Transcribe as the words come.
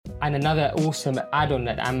And another awesome add-on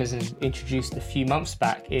that Amazon introduced a few months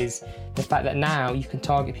back is the fact that now you can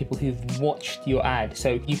target people who've watched your ad.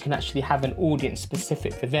 So you can actually have an audience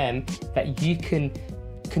specific for them that you can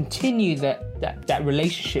continue that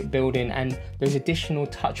relationship building and those additional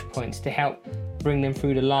touch points to help bring them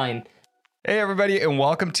through the line. Hey everybody, and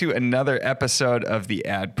welcome to another episode of The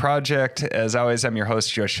Ad Project. As always, I'm your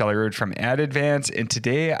host, Joe Schellerud from Ad Advance, and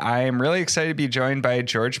today I am really excited to be joined by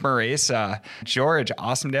George Meressa. George,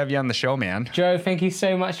 awesome to have you on the show, man. Joe, thank you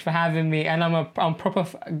so much for having me, and I'm proper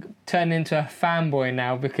turning into a fanboy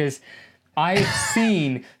now because I've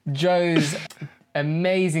seen Joe's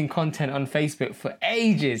amazing content on Facebook for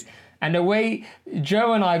ages, and the way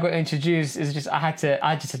Joe and I got introduced is just I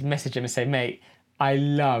just had to message him and say, mate, I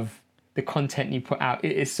love the content you put out.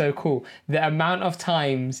 It is so cool. The amount of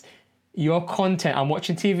times your content, I'm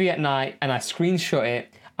watching TV at night and I screenshot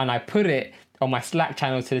it and I put it on my Slack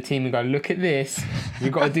channel to the team and go, look at this.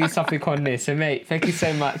 You've got to do something on this. So mate, thank you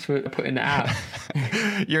so much for putting it out.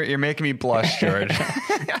 You're making me blush, George.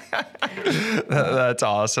 That's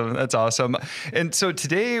awesome. That's awesome. And so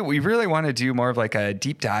today we really want to do more of like a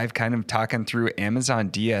deep dive, kind of talking through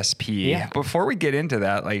Amazon DSP. Yeah. Before we get into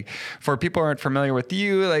that, like for people who aren't familiar with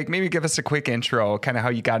you, like maybe give us a quick intro, kind of how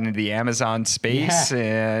you got into the Amazon space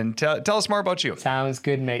and tell us more about you. Sounds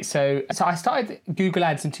good, mate. So I started Google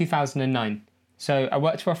Ads in 2009. So I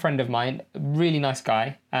worked for a friend of mine, a really nice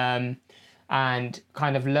guy, and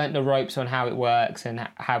kind of learnt the ropes on how it works and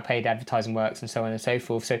how paid advertising works and so on and so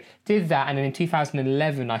forth. So did that, and then in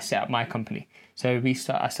 2011 I set up my company. So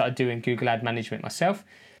I started doing Google Ad management myself.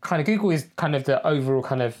 Kind of Google is kind of the overall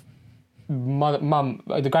kind of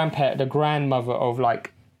the grandmother of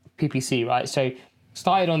like PPC, right? So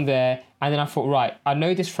started on there, and then I thought, right, I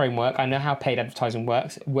know this framework, I know how paid advertising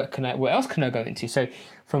works. What else can I go into? So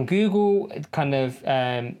from Google, it kind of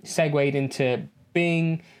segued into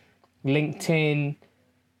Bing, LinkedIn,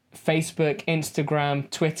 Facebook, Instagram,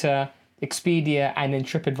 Twitter, Expedia, and then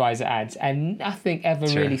TripAdvisor ads, and nothing ever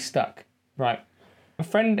really stuck, right? A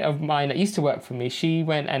friend of mine that used to work for me, she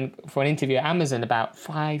went and for an interview at Amazon about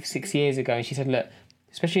 5-6 years ago, and she said, look,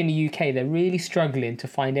 especially in the UK, they're really struggling to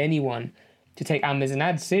find anyone to take Amazon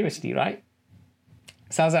ads seriously, right?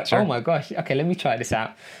 So I was like, oh my gosh, okay, let me try this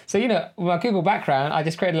out. So, with my Google background, I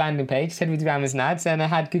just created a landing page, said we do Amazon ads, and I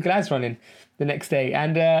had Google ads running the next day.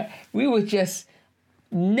 And we were just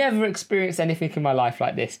never experienced anything in my life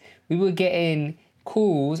like this. We were getting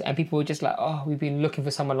calls and people were just like, oh, we've been looking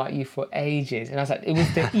for someone like you for ages. And I was like, it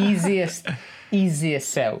was the easiest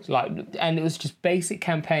sales. And it was just basic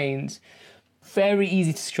campaigns, very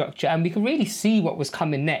easy to structure. And we could really see what was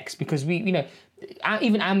coming next because even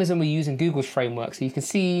Amazon were using Google's framework. So you can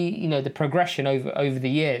see, the progression over the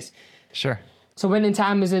years. Sure. So I went into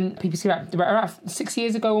Amazon PPC about 6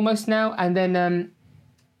 years ago almost now. And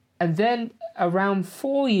then around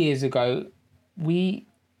 4 years ago, we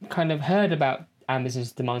kind of heard about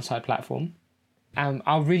Amazon's demand side platform.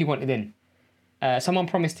 I really wanted in. Someone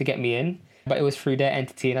promised to get me in, but it was through their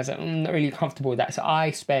entity. And I was like, I'm not really comfortable with that. So I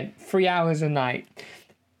spent 3 hours a night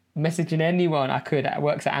messaging anyone I could that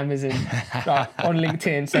works at Amazon on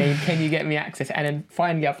LinkedIn saying, can you get me access? And then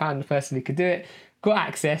finally I found the person who could do it, got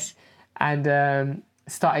access, and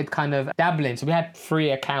started kind of dabbling. So we had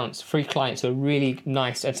 3 accounts, 3 clients who were really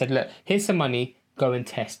nice and said, look, here's some money, go and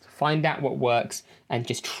test, find out what works and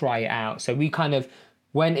just try it out. So we kind of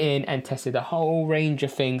went in and tested a whole range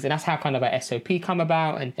of things, and that's how kind of our SOP come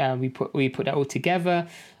about, and we put that all together.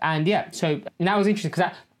 And so that was interesting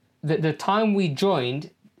because the time we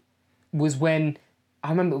joined was when, I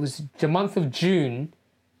remember it was the month of June,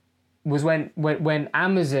 was when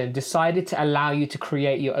Amazon decided to allow you to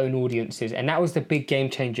create your own audiences. And that was the big game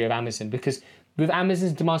changer of Amazon, because with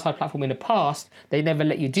Amazon's demand side platform in the past, they never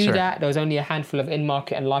let you do that. There was only a handful of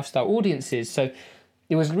in-market and lifestyle audiences. So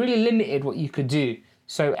it was really limited what you could do.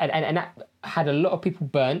 So, and that had a lot of people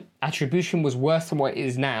burnt. Attribution was worse than what it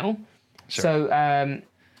is now. Sure. So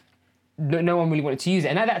no one really wanted to use it.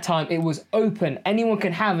 And at that time, it was open. Anyone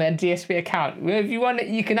can have a DSP account. If you want it,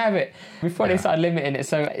 you can have it. Before they started limiting it.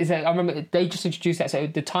 So I remember they just introduced that. So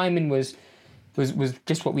the timing was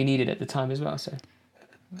just what we needed at the time as well. So.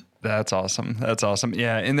 That's awesome. That's awesome.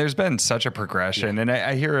 Yeah. And there's been such a progression. And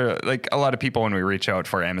I hear like a lot of people when we reach out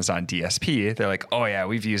for Amazon DSP, they're like, oh yeah,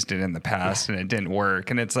 we've used it in the past and it didn't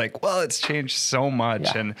work. And it's like, well, it's changed so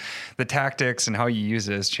much and the tactics and how you use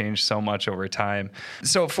it has changed so much over time.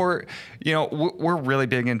 So we're really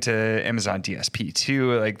big into Amazon DSP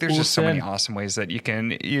too. Like there's just so many awesome ways that you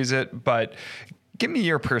can use it, but give me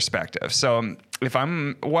your perspective. So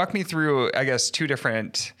walk me through, I guess, two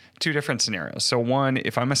different scenarios. So one,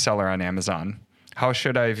 if I'm a seller on Amazon how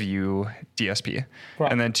should I view DSP?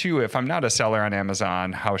 Right. And then 2, if I'm not a seller on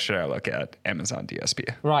Amazon, how should I look at Amazon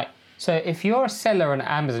DSP? Right. So if you're a seller on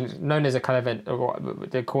Amazon, known as a kind of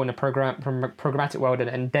what they call in the programmatic world an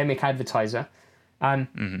endemic advertiser,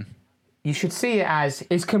 you should see it as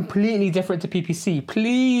it's completely different to PPC.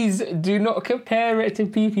 Please do not compare it to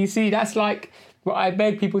PPC. That's like what I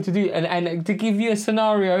beg people to do. And to give you a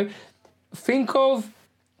scenario, think of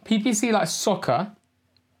PPC like soccer,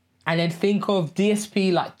 and then think of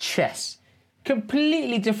DSP like chess.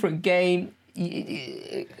 Completely different game.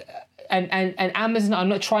 And Amazon are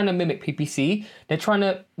not trying to mimic PPC. They're trying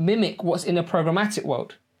to mimic what's in the programmatic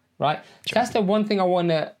world, right? Sure. That's the one thing I want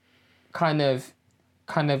to kind of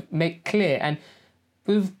make clear. And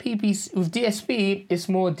with DSP, it's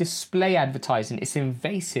more display advertising. It's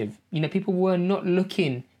invasive. People were not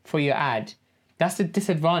looking for your ad. That's the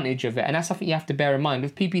disadvantage of it, and that's something you have to bear in mind.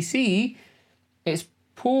 With PPC, it's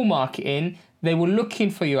pull marketing. They were looking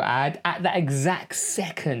for your ad at that exact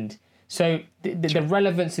second. So the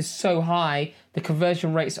relevance is so high, the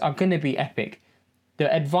conversion rates are going to be epic.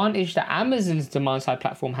 The advantage that Amazon's demand-side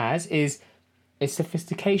platform has is its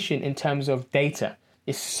sophistication in terms of data.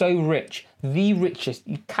 It's so rich, the richest.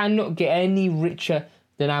 You cannot get any richer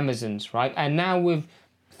than Amazon's, right? And now with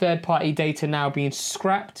third-party data now being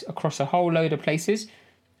scrapped across a whole load of places,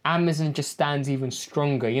 Amazon just stands even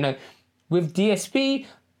stronger. With DSP,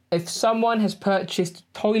 if someone has purchased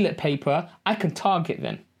toilet paper, I can target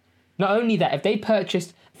them. Not only that, if they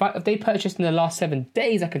purchased in the last 7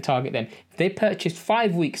 days, I can target them. If they purchased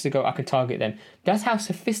 5 weeks ago, I can target them. That's how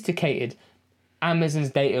sophisticated Amazon's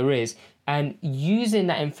data is. And using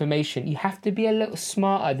that information, you have to be a little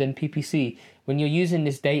smarter than PPC when you're using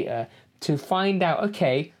this data to find out,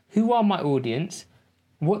 okay, who are my audience?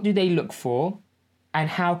 What do they look for? And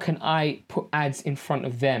how can I put ads in front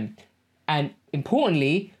of them? And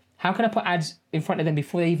importantly, how can I put ads in front of them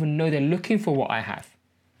before they even know they're looking for what I have?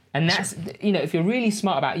 And that's, if you're really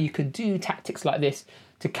smart about it, you could do tactics like this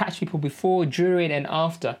to catch people before, during, and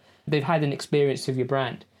after they've had an experience of your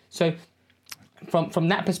brand. So from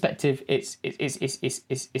that perspective, it's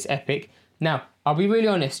epic. Now, I'll be really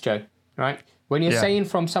honest, Joe, right? When you're saying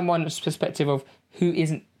from someone's perspective of who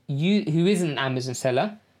isn't an Amazon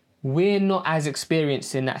seller, we're not as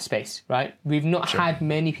experienced in that space, right? We've not had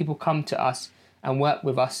many people come to us and work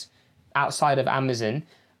with us outside of Amazon.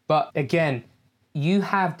 But again, you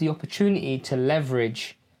have the opportunity to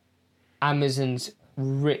leverage Amazon's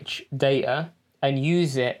rich data and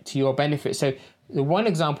use it to your benefit. So the one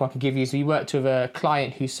example I can give you is we worked with a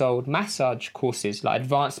client who sold massage courses, like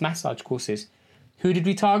advanced massage courses. Who did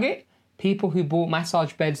we target? People who bought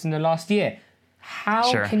massage beds in the last year.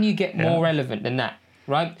 How can you get more relevant than that,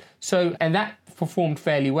 right? So, and that performed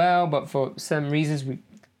fairly well, but for some reasons we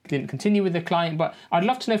didn't continue with the client. But I'd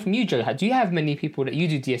love to know from you, Joe, do you have many people that you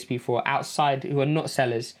do DSP for outside who are not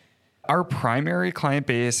sellers? Our primary client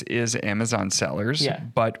base is Amazon sellers,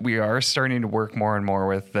 but we are starting to work more and more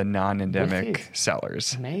with the non-endemic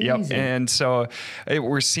sellers. Amazing. Yep. And so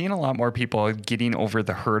we're seeing a lot more people getting over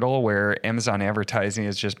the hurdle where Amazon advertising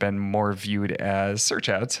has just been more viewed as search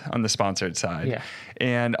ads on the sponsored side. Yeah.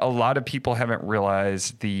 And a lot of people haven't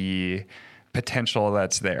realized the potential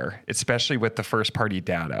that's there, especially with the first party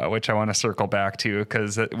data, which I want to circle back to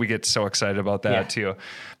because we get so excited about that too.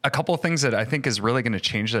 A couple of things that I think is really going to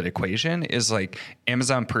change that equation is like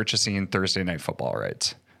Amazon purchasing Thursday Night Football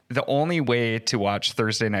rights. The only way to watch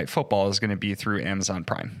Thursday Night Football is going to be through Amazon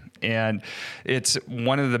Prime. And it's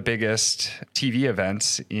one of the biggest TV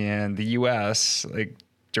events in the US, like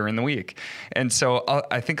during the week. And so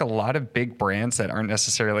I think a lot of big brands that aren't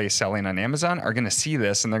necessarily selling on Amazon are going to see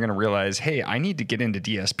this and they're going to realize, hey, I need to get into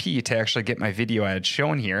DSP to actually get my video ads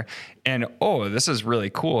shown here. And, oh, this is really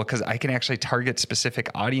cool because I can actually target specific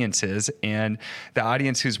audiences. And the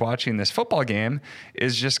audience who's watching this football game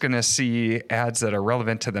is just going to see ads that are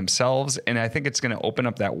relevant to themselves. And I think it's going to open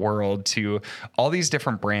up that world to all these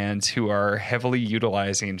different brands who are heavily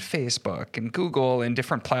utilizing Facebook and Google and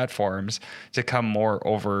different platforms to come more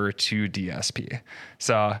over to DSP.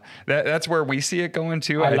 So that's where we see it going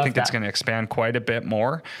to. I think it's going to expand quite a bit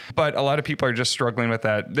more. But a lot of people are just struggling with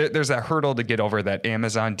that. There's that hurdle to get over that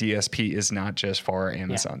Amazon DSP is not just for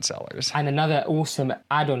Amazon sellers. And another awesome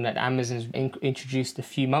add-on that Amazon's introduced a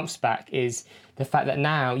few months back is the fact that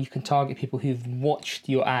now you can target people who've watched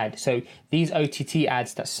your ad. So these OTT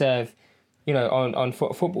ads that serve, on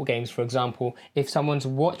football games, for example, if someone's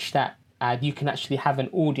watched that ad, you can actually have an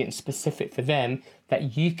audience specific for them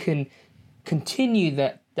that you can continue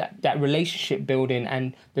that relationship building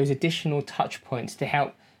and those additional touch points to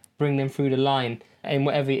help bring them through the line and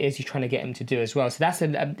whatever it is you're trying to get them to do as well. So that's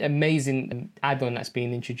an amazing add-on that's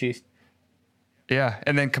being introduced. Yeah,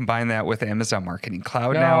 and then combine that with Amazon Marketing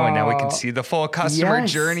Cloud now, and now we can see the full customer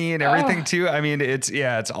journey and everything too. I mean,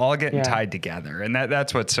 it's all getting tied together, and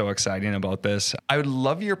that's what's so exciting about this. I would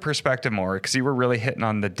love your perspective more because you were really hitting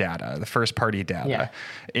on the data, the first party data,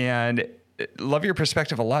 and love your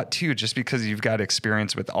perspective a lot too, just because you've got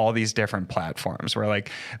experience with all these different platforms where like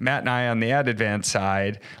Matt and I on the Ad Advance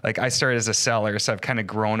side, like I started as a seller, so I've kind of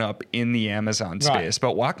grown up in the Amazon space,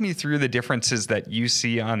 but walk me through the differences that you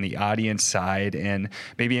see on the audience side and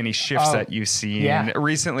maybe any shifts that you've seen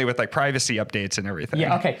recently with like privacy updates and everything.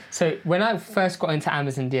 Yeah. Okay. So when I first got into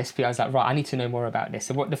Amazon DSP, I was like, right, I need to know more about this.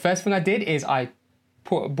 So the first thing I did is I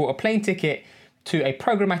bought a plane ticket to a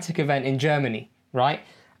programmatic event in Germany, right?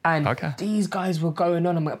 And these guys were going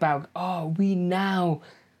on about, we now,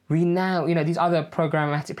 these other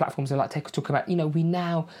programmatic platforms are like talk about, we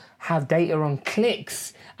now have data on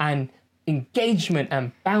clicks and engagement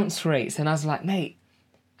and bounce rates. And I was like, mate,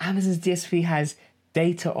 Amazon's DSP has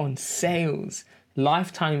data on sales,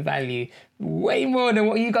 lifetime value, way more than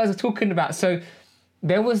what you guys are talking about. So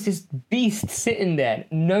there was this beast sitting there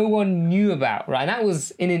no one knew about, right? And that was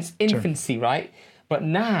in its infancy, right? But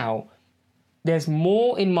now there's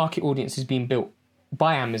more in-market audiences being built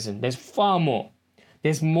by Amazon. There's far more.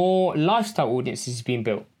 There's more lifestyle audiences being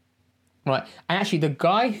built, right? And actually, the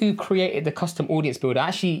guy who created the custom audience builder,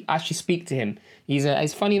 actually speak to him.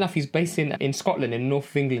 He's funny enough, he's based in Scotland, in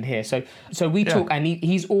north of England here. So we talk, and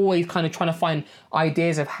he's always kind of trying to find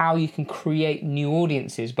ideas of how you can create new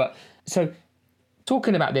audiences. But so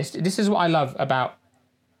talking about this is what I love about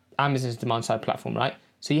Amazon's demand-side platform, right?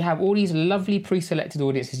 So you have all these lovely pre-selected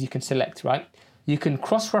audiences you can select, right? You can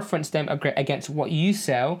cross-reference them against what you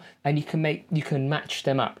sell, and you can match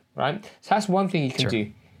them up, right? So that's one thing you can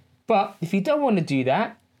do. But if you don't want to do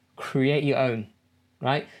that, create your own,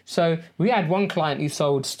 right? So we had one client who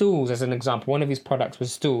sold stools as an example. One of his products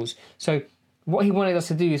was stools. So what he wanted us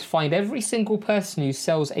to do is find every single person who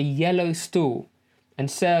sells a yellow stool and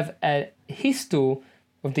serve his stool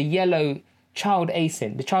with the yellow child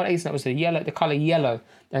ASIN. The child ASIN that was the color yellow,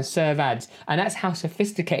 and serve ads. And that's how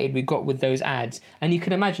sophisticated we got with those ads. And you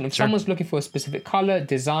can imagine if someone's looking for a specific color,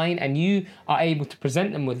 design, and you are able to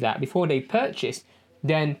present them with that before they purchase,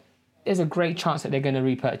 then there's a great chance that they're going to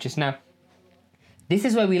repurchase. Now, this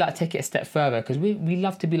is where we like to take it a step further, because we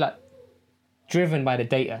love to be like driven by the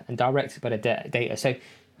data and directed by the data. So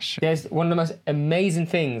there's one of the most amazing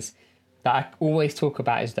things that I always talk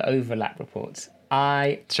about is the overlap reports.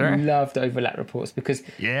 I love the overlap reports because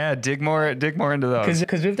dig more into those.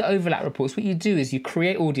 Because with the overlap reports, what you do is you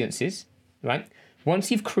create audiences, right?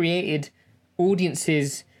 Once you've created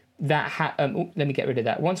audiences that have, let me get rid of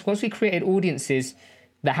that. Once we created audiences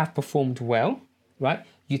that have performed well, right?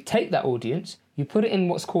 You take that audience, you put it in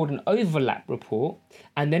what's called an overlap report,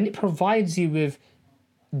 and then it provides you with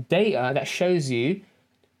data that shows you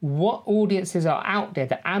what audiences are out there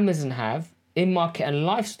that Amazon have in market and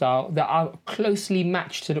lifestyle that are closely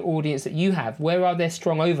matched to the audience that you have. Where are there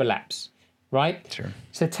strong overlaps, right? Sure.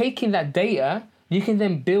 So taking that data, you can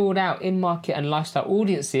then build out in market and lifestyle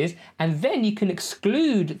audiences, and then you can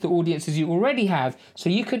exclude the audiences you already have. So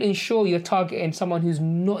you can ensure you're targeting someone who's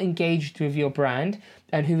not engaged with your brand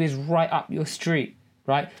and who is right up your street,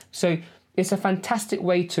 right? So it's a fantastic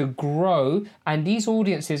way to grow, and these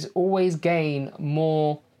audiences always gain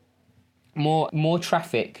more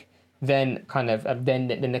traffic than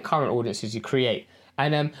than the current audiences you create.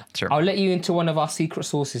 And I'll let you into one of our secret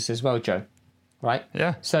sources as well, Joe, right?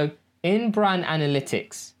 Yeah. So in brand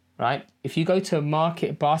analytics, right, if you go to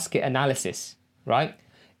market basket analysis, right,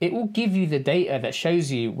 it will give you the data that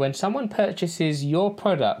shows you when someone purchases your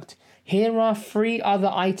product, here are 3 other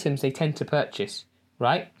items they tend to purchase,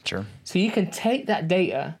 right? Sure. So you can take that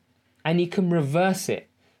data and you can reverse it.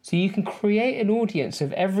 So you can create an audience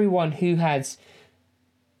of everyone who has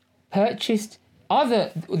purchased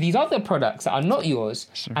these other products that are not yours,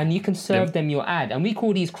 and you can serve them your ad. And we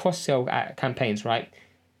call these cross-sell campaigns, right?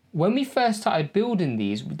 When we first started building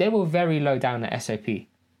these, they were very low down at SOP,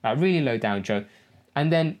 like really low down, Joe.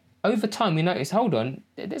 And then over time, we noticed, hold on,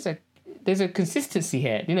 there's a consistency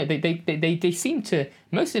here. You know, they seem to,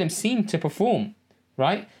 most of them seem to perform,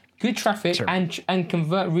 right? Good traffic and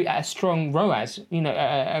convert at a strong ROAS,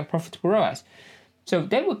 a profitable ROAS. So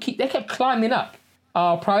they kept climbing up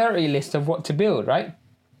our priority list of what to build, right?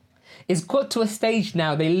 It's got to a stage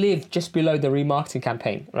now they live just below the remarketing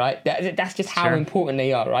campaign, right? That's just how important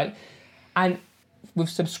they are, right? And with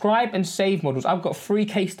subscribe and save models, I've got 3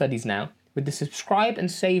 case studies now with the subscribe and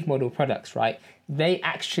save model products, right? They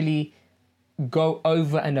actually go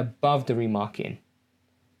over and above the remarketing.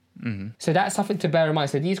 Mm-hmm. So that's something to bear in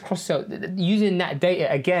mind. So these cross-sell, using that data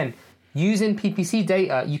again, using PPC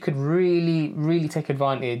data, you could really take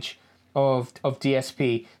advantage of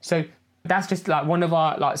DSP. So that's just like one of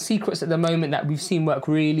our like secrets at the moment that we've seen work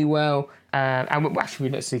really well. And we're actually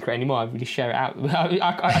not a secret anymore. I really share it out.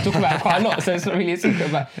 I talk about it quite a lot, so it's not really a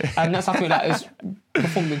secret. But that's something that has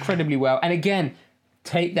performed incredibly well. And again,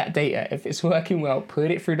 take that data. If it's working well,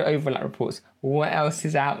 put it through the overlap reports. What else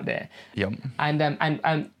is out there? Yep.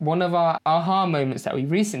 And one of our aha moments that we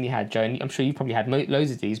recently had, Joe, and I'm sure you probably had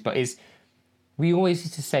loads of these, but is we always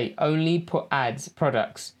used to say only put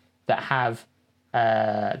products that have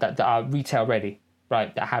that are retail ready,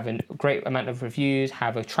 right? That have a great amount of reviews,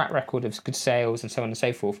 have a track record of good sales, and so on and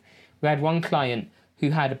so forth. We had one client who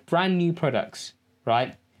had brand new products,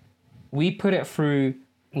 right? We put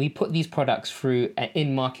these products through an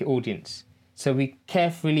in-market audience. So we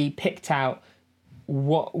carefully picked out who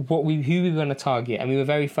we were going to target, and we were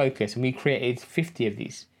very focused, and we created 50 of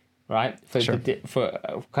these, right? For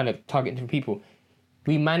kind of targeting different people.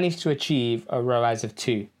 We managed to achieve a ROAS of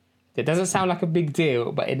 2. That doesn't sound like a big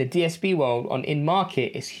deal, but in the DSP world,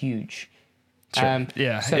 in-market, it's huge. Sure.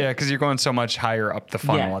 Because you're going so much higher up the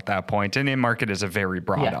funnel at that point, and in-market is a very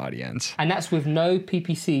broad audience. And that's with no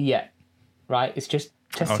PPC yet, right? It's just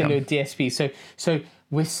testing with DSP. So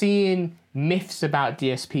we're seeing myths about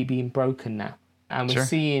DSP being broken now, and we're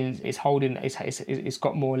seeing it's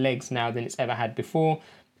got more legs now than it's ever had before,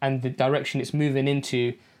 and the direction it's moving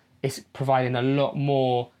into is providing a lot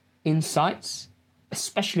more insights,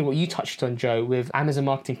 especially what you touched on, Joe, with Amazon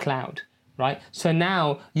Marketing Cloud, right? So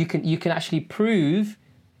now you can actually prove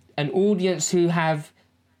an audience who have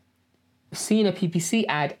seen a PPC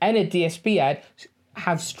ad and a DSP ad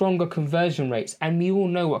have stronger conversion rates. And we all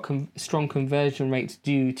know what strong conversion rates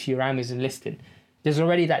do to your Amazon listing. There's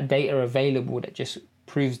already that data available that just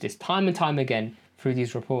proves this time and time again through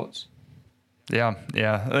these reports. Yeah.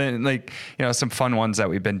 Like, some fun ones that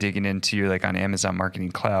we've been digging into, like on Amazon Marketing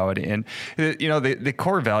Cloud. And, the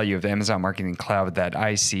core value of Amazon Marketing Cloud that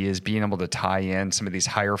I see is being able to tie in some of these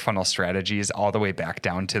higher funnel strategies all the way back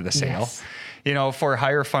down to the sale. Yes. For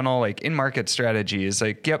higher funnel, like in-market strategies,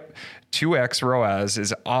 like, 2x ROAS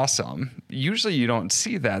is awesome. Usually you don't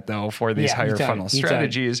see that though for these higher funnel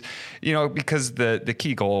strategies, because the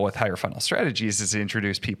key goal with higher funnel strategies is to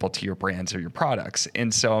introduce people to your brands or your products.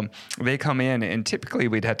 And so they come in, and typically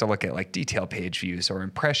we'd have to look at like detail page views or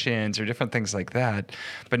impressions or different things like that.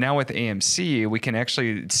 But now with AMC, we can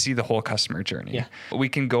actually see the whole customer journey. Yeah. We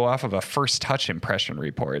can go off of a first touch impression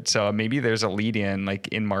report. So maybe there's a lead in, like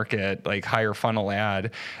in market, like higher funnel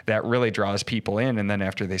ad that really draws people in. And then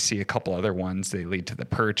after they see a couple other ones, they lead to the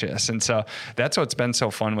purchase. And so that's what's been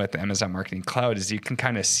so fun with Amazon Marketing Cloud is you can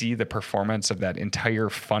kind of see the performance of that entire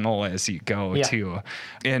funnel as you go too,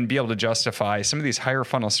 and be able to justify some of these higher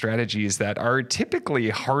funnel strategies that are typically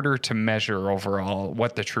harder to measure overall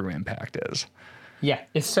what the true impact is. Yeah,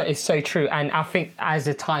 it's so true. And I think as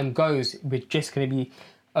the time goes, we're just going to be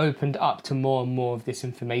opened up to more and more of this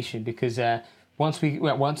information, because once we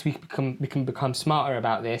can become smarter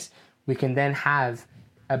about this, we can then have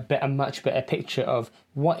a much better picture of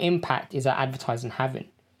what impact is our advertising having.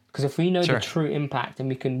 Because if we know the true impact, and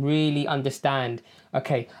we can really understand,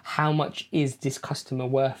 okay, how much is this customer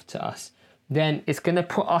worth to us, then it's going to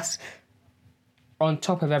put us on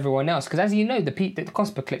top of everyone else. Because as you know, the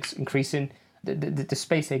cost per click's increasing, the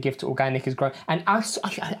space they give to organic is growing. And I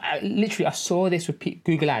saw this with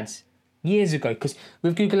Google Ads years ago. Because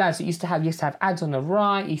with Google Ads, you used to have ads on the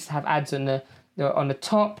right, you used to have ads on the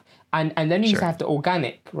top. And then you used to have the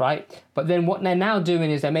organic, right? But then what they're now doing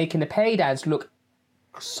is they're making the paid ads look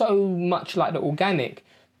so much like the organic.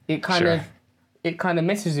 It kind of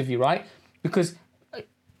messes with you, right? Because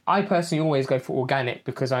I personally always go for organic,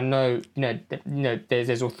 because I know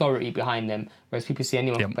there's authority behind them, whereas people see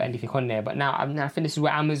anyone can put anything on there. But now I think this is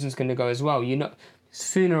where Amazon's going to go as well.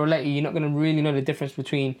 Sooner or later, you're not going to really know the difference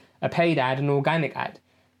between a paid ad and an organic ad.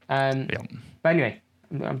 But anyway,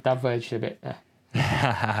 I'm diverged a bit there.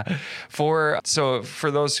 For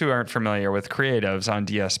those who aren't familiar with creatives on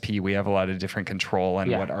DSP, we have a lot of different control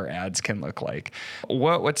on what our ads can look like.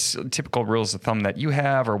 What's typical rules of thumb that you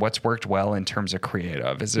have, or what's worked well in terms of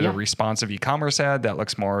creative? Is it a responsive e-commerce ad that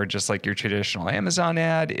looks more just like your traditional Amazon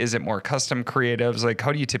ad? Is it more custom creatives? Like,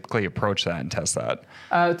 how do you typically approach that and test that?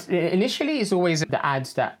 Initially, it's always the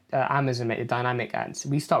ads that Amazon make, the dynamic ads.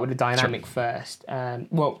 We start with the dynamic first.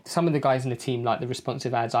 Some of the guys in the team like the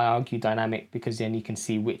responsive ads. I argue dynamic, because then you can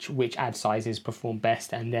see which ad sizes perform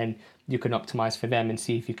best, and then you can optimize for them and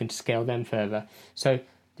see if you can scale them further. So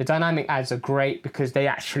the dynamic ads are great because they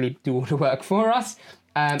actually do all the work for us.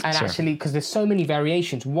 Actually, because there's so many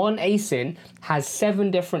variations. One ASIN has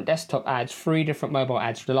 7 different desktop ads, 3 different mobile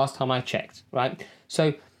ads, the last time I checked, right?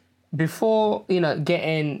 So before,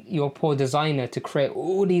 getting your poor designer to create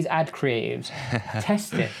all these ad creatives,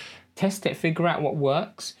 test it, figure out what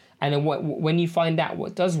works. And then when you find out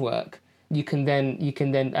what does work, you can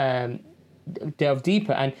then delve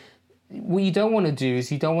deeper. And what you don't want to do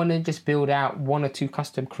is you don't want to just build out one or two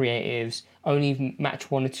custom creatives, only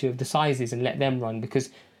match one or two of the sizes and let them run, because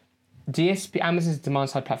DSP, Amazon's demand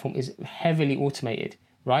side platform, is heavily automated,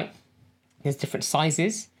 right? There's different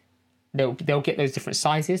sizes. They'll get those different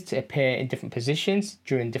sizes to appear in different positions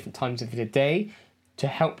during different times of the day to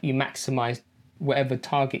help you maximize whatever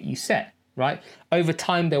target you set, right? Over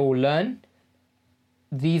time, they will learn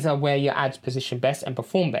these are where your ads position best and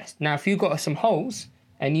perform best. Now, if you've got some holes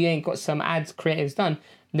and you ain't got some ads creatives done,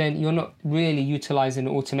 then you're not really utilizing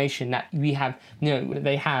the automation that we have,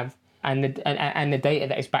 they have, and the data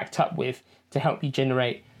that is backed up with to help you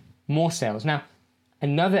generate more sales. Now,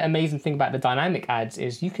 another amazing thing about the dynamic ads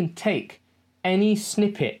is you can take any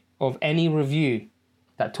snippet of any review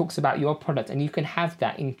that talks about your product and you can have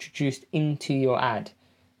that introduced into your ad,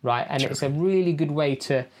 right? And It's a really good way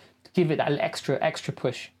to give it that extra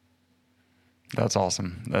push. That's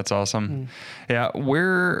awesome. Yeah.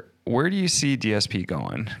 Where do you see DSP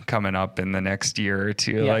coming up in the next year or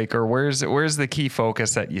two? Yeah. Or where's the key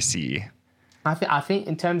focus that you see? I think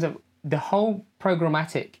in terms of the whole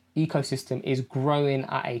programmatic ecosystem is growing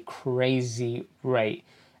at a crazy rate.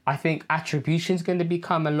 I think attribution is going to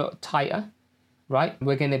become a lot tighter, right?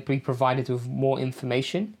 We're going to be provided with more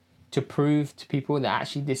information to prove to people that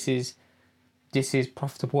actually this is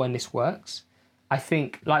profitable and this works. I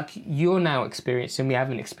think, like you're now experiencing, we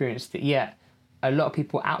haven't experienced it yet, a lot of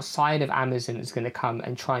people outside of Amazon is going to come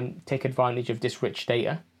and try and take advantage of this rich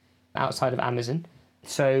data outside of Amazon.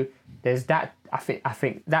 So there's that. I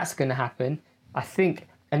think that's going to happen. I think,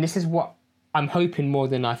 and this is what I'm hoping more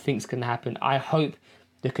than I think is going to happen. I hope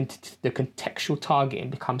the contextual targeting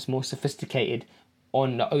becomes more sophisticated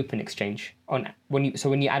on the open exchange. When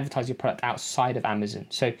you advertise your product outside of Amazon.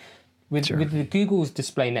 So with the Google's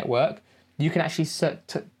display network, you can actually search.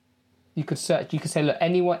 You can say, look,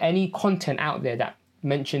 any content out there that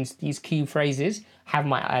mentions these key phrases, have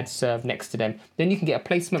my ad served next to them. Then you can get a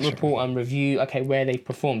placement report and review, where they've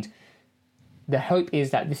performed. The hope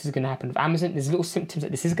is that this is going to happen with Amazon. There's little symptoms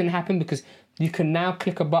that this is going to happen because you can now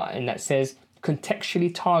click a button that says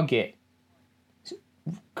contextually target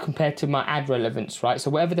compared to my ad relevance, right? So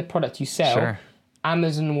whatever the product you sell,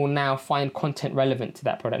 Amazon will now find content relevant to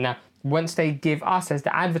that product. Now, once they give us as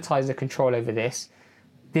the advertiser control over this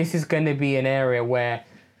is going to be an area where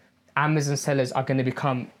Amazon sellers are going to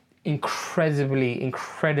become incredibly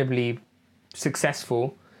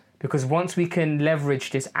successful, because once we can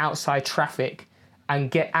leverage this outside traffic and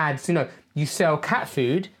get ads, you sell cat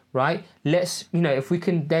food, right? If we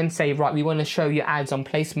can then say, right, we want to show you ads on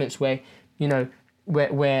placements where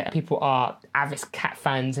people are avid cat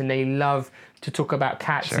fans and they love to talk about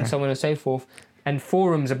cats and so on and so forth, and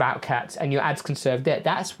forums about cats, and your ads can serve there,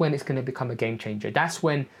 that's when it's going to become a game changer. That's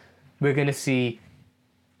when we're going to see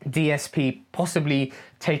DSP possibly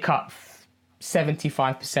take up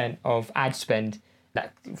 75% of ad spend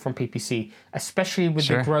from PPC, especially with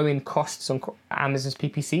the growing costs on Amazon's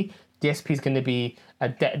PPC. DSP is going to be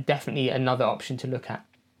definitely another option to look at.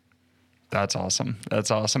 That's awesome.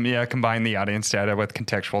 Yeah, combine the audience data with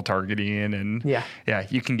contextual targeting, and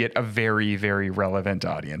you can get a very, very relevant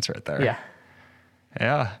audience right there.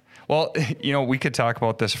 Yeah. Well, we could talk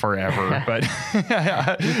about this forever, but,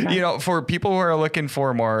 for people who are looking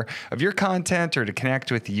for more of your content or to connect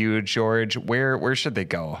with you, George, where should they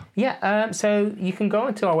go? Yeah. So you can go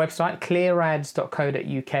onto our website,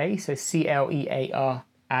 clearads.co.uk. So CLEAR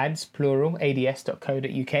ads, plural,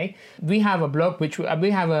 ads.co.uk. We have a blog, which we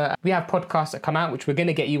have podcasts that come out, which we're going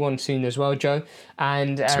to get you on soon as well, Joe.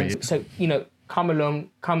 And so, come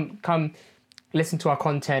along, come listen to our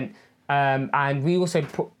content. And we also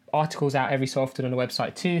put articles out every so often on the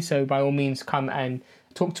website too. So by all means, come and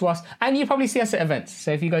talk to us. And you probably see us at events.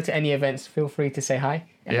 So if you go to any events, feel free to say hi.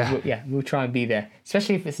 And we'll try and be there,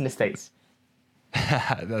 especially if it's in the States.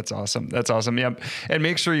 That's awesome. Yep. And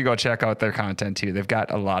make sure you go check out their content too. They've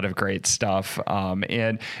got a lot of great stuff.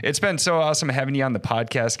 And it's been so awesome having you on the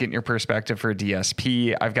podcast, getting your perspective for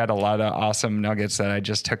DSP. I've got a lot of awesome nuggets that I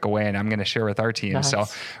just took away and I'm going to share with our team. Nice. So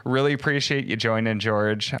really appreciate you joining,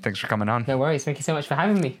 George. Thanks for coming on. No worries. Thank you so much for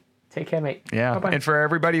having me. Take care, mate. Yeah. Bye-bye. And for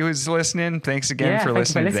everybody who's listening, thanks again for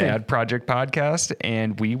listening to the Ad Project Podcast.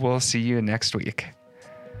 And we will see you next week.